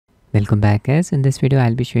Welcome back guys. In this video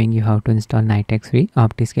I'll be showing you how to install NightX free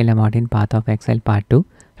Optiscaler mod in path of Exile part 2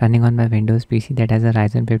 running on my Windows PC that has a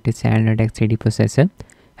Ryzen 5700X3D processor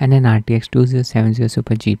and an RTX 2070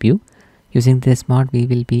 Super GPU. Using this mod we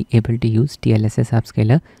will be able to use DLSS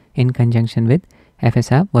Upscaler in conjunction with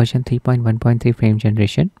FSR version 3.1.3 frame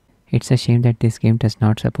generation. It's a shame that this game does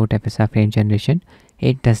not support FSR frame generation.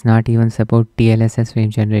 It does not even support DLSS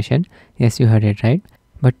frame generation. Yes, you heard it right.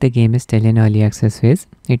 But the game is still in early access phase.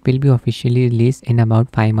 It will be officially released in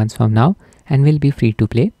about 5 months from now and will be free to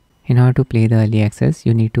play. In order to play the early access,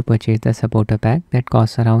 you need to purchase the supporter pack that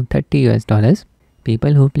costs around $30 US.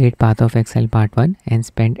 People who played Path of Exile Part 1 and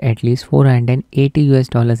spent at least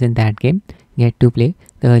 $480 in that game get to play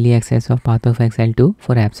the early access of Path of Exile 2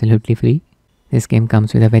 for absolutely free. This game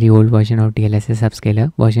comes with a very old version of DLSS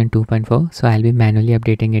Upscaler version 2.4, so I'll be manually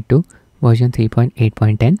updating it to version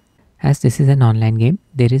 3.8.10. As this is an online game,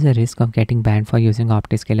 there is a risk of getting banned for using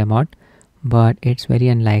Optiscaler mod, but it's very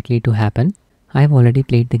unlikely to happen. I've already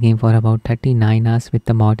played the game for about 39 hours with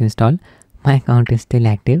the mod installed. My account is still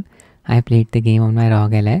active. I played the game on my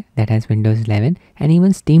ROG Ally that has Windows 11 and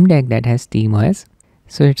even Steam Deck that has SteamOS.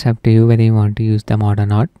 So it's up to you whether you want to use the mod or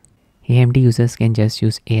not. AMD users can just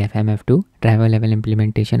use AFMF2 driver level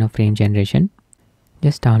implementation of frame generation.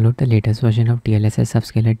 Just download the latest version of DLSS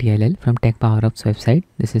Upscaler DLL from Tech Power Up's website.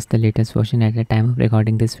 This is the latest version at the time of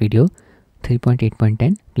recording this video,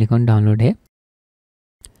 3.8.10. Click on download here.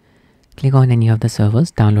 Click on any of the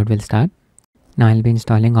servers, download will start. Now I'll be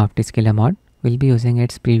installing Optiscaler mod. We'll be using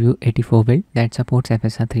its Preview 84 build that supports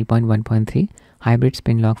FSR 3.1.3 hybrid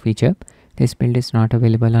spin lock feature. This build is not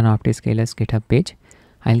available on Optiscaler's GitHub page.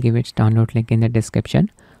 I'll give its download link in the description,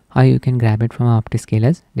 or you can grab it from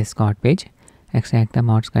Optiscaler's Discord page. Extract the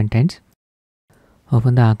mod's contents.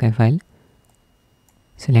 Open the archive file.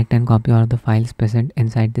 Select and copy all of the files present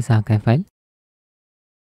inside this archive file.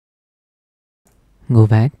 Go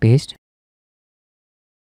back, paste.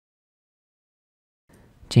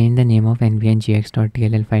 Change the name of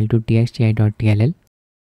nvngx.dll file to txti.dll.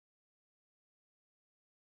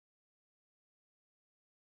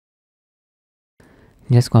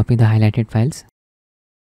 Just copy the highlighted files.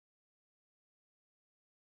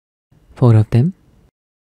 4 of them.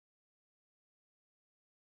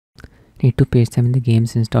 Need to paste them in the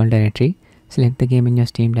game's install directory. Select the game in your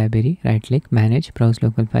Steam library, right click, manage, browse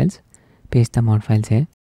local files, paste the mod files here.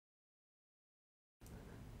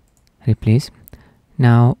 Replace.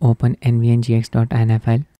 Now open nvngx.ini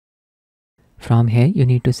file. From here you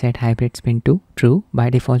need to set hybrid spin to true.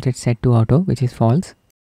 By default it's set to auto, which is false.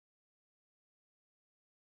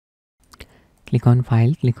 Click on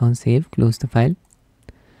file, click on save, close the file.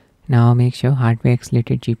 Now make sure hardware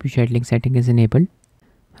accelerated GPU scheduling setting is enabled.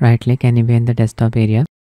 Right click anywhere in the desktop area.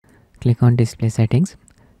 Click on display settings.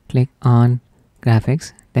 Click on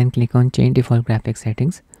graphics. Then click on change default graphics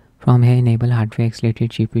settings. From here enable hardware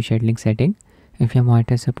accelerated GPU scheduling setting. If your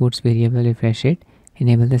monitor supports variable refresh rate,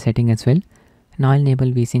 enable the setting as well. Now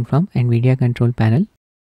enable VSYNC from Nvidia control panel.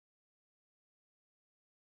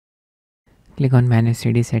 Click on manage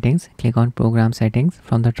 3D settings. Click on program settings.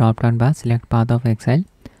 From the drop down bar select path of Exile.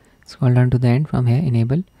 Scroll down to the end. From here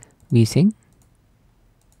enable VSYNC.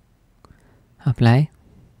 Apply.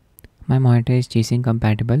 My monitor is G-Sync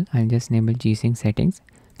compatible. I'll just enable G-Sync settings.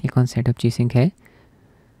 Click on setup G-Sync here.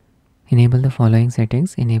 Enable the following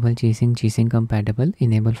settings. Enable G-Sync compatible.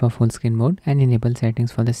 Enable for full screen mode and enable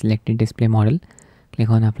settings for the selected display model. Click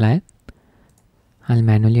on apply. I'll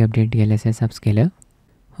manually update DLSS Upscaler.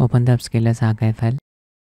 Open the Upscaler's archive file.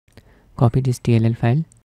 Copy this DLL file.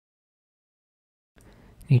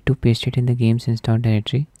 Need to paste it in the game's install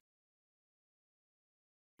directory.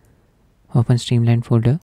 Open Streamline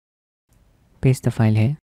folder. Paste the file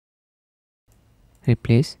here.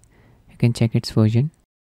 Replace. You can check its version.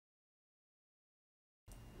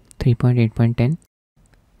 3.8.10.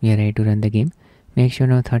 We are ready to run the game. Make sure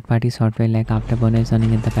no third-party software like Afterburner is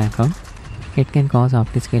running in the background. It can cause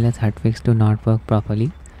Optiscaler's hotfix to not work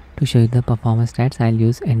properly. To show you the performance stats, I'll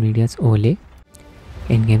use Nvidia's overlay.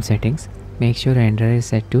 In-game settings. Make sure renderer is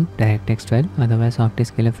set to DirectX 12, otherwise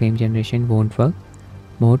Optiscaler frame generation won't work.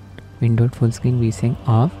 Mode windowed full screen VSYNC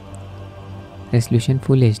off. Resolution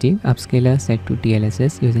Full HD. Upscaler set to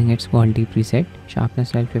DLSS using its quality preset.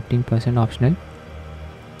 Sharpness level 15% optional.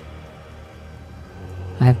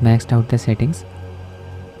 I have maxed out the settings.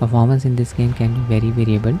 Performance in this game can be very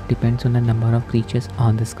variable, depends on the number of creatures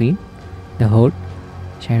on the screen. The HOD.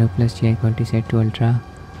 Shadow plus GI quality set to ultra.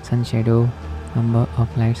 Sun shadow. Number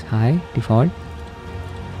of lights high, default.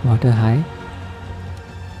 Water high.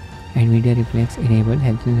 Nvidia reflex enabled,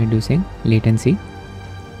 helps in reducing latency.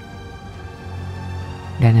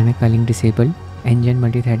 Dynamic culling disabled, engine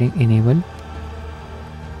multithreading enabled,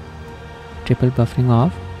 triple buffering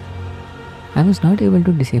off. I was not able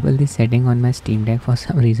to disable this setting on my Steam Deck for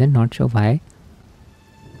some reason, not sure why.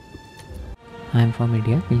 I am from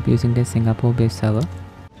India, we'll be using the Singapore based server.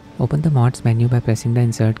 Open the mods menu by pressing the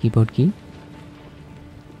insert keyboard key.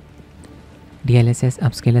 DLSS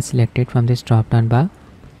Upscaler selected from this drop down bar.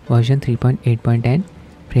 Version 3.8.10.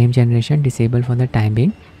 Frame generation disabled for the time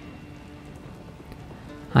being.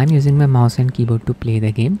 I am using my mouse and keyboard to play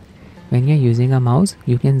the game. When you are using a mouse,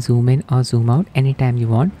 you can zoom in or zoom out anytime you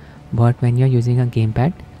want, but when you are using a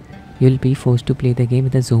gamepad, you will be forced to play the game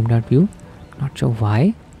with a zoomed out view. Not sure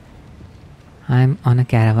why. I am on a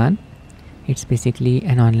Caravan. It's basically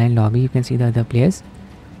an online lobby. You can see the other players.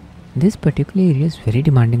 This particular area is very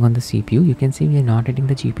demanding on the CPU. You can see we are not hitting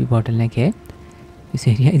the GPU bottleneck here. This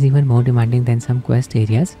area is even more demanding than some quest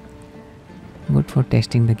areas. Good for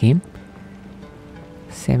testing the game.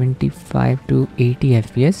 75 to 80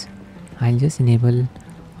 FPS. I'll just enable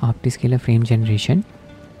Optiscaler frame generation.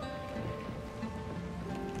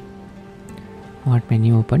 Mod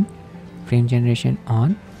menu open. Frame generation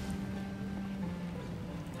on.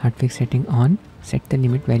 Hotfix setting on. Set the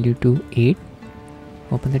limit value to 8.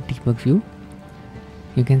 Open the debug view.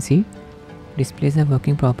 You can see displays are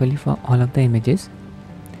working properly for all of the images.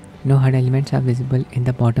 No HUD elements are visible in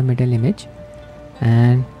the bottom middle image,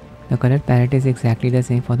 and the color palette is exactly the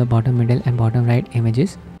same for the bottom middle and bottom right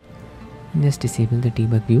images. Just disable the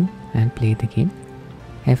debug view and play the game.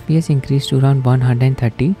 FPS increased to around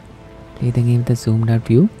 130. Play the game with the zoomed out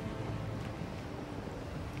view.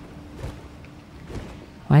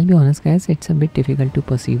 I'll be honest guys, it's a bit difficult to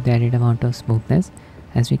perceive the added amount of smoothness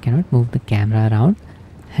as we cannot move the camera around,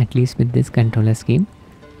 at least with this controller scheme,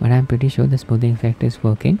 but I'm pretty sure the smoothing effect is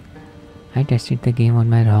working. I tested the game on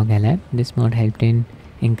my ROG lab. This mod helped in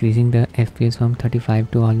increasing the FPS from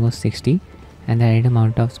 35 to almost 60, and the added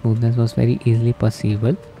amount of smoothness was very easily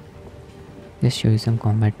perceivable. Just show you some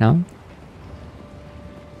combat now.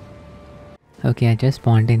 Okay, I just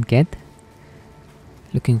spawned in Keth,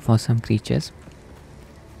 looking for some creatures.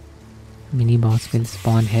 Mini boss will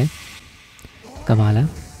spawn here. Kabbalah,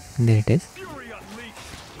 there it is.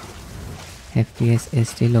 FPS is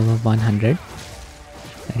still over 100.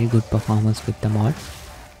 Very good performance with the mod.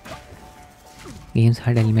 Game's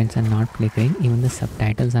HUD elements are not flickering, even the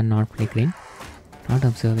subtitles are not flickering. Not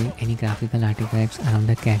observing any graphical artifacts around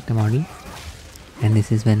the character model. And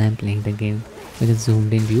this is when I'm playing the game with a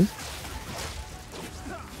zoomed in view.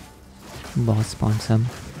 Boss spawns some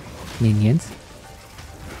minions.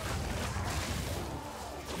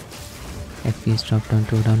 FPS dropped down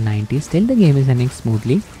to around 90. Still the game is running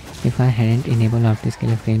smoothly. If I hadn't enabled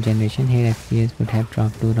Optiscaler frame generation, here FPS would have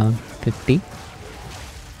dropped to around 50.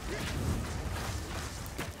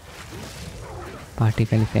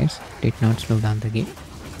 Particle effects did not slow down the game.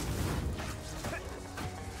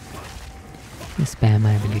 Spam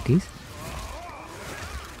my abilities.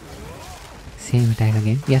 Same attack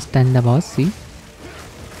again. Yes, stun the boss, see?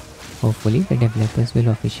 Hopefully the developers will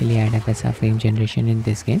officially add FSR frame generation in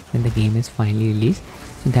this game when the game is finally released.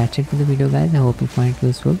 So that's it for the video guys. I hope you find it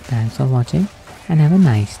useful. Thanks for watching and have a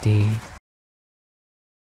nice day.